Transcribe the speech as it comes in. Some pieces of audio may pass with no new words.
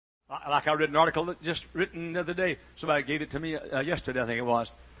Like I read an article that just written the other day. Somebody gave it to me yesterday, I think it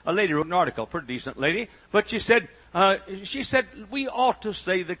was. A lady wrote an article, pretty decent lady, but she said, we ought to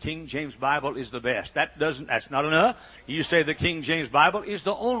say the King James Bible is the best. That's not enough. You say the King James Bible is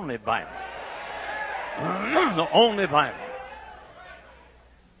the only Bible. The only Bible.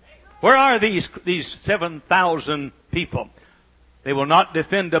 Where are these 7,000 people? They will not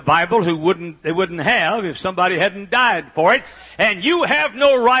defend a Bible they wouldn't have if somebody hadn't died for it. And you have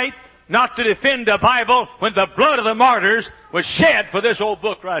no right not to defend a Bible when the blood of the martyrs was shed for this old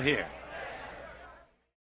book right here.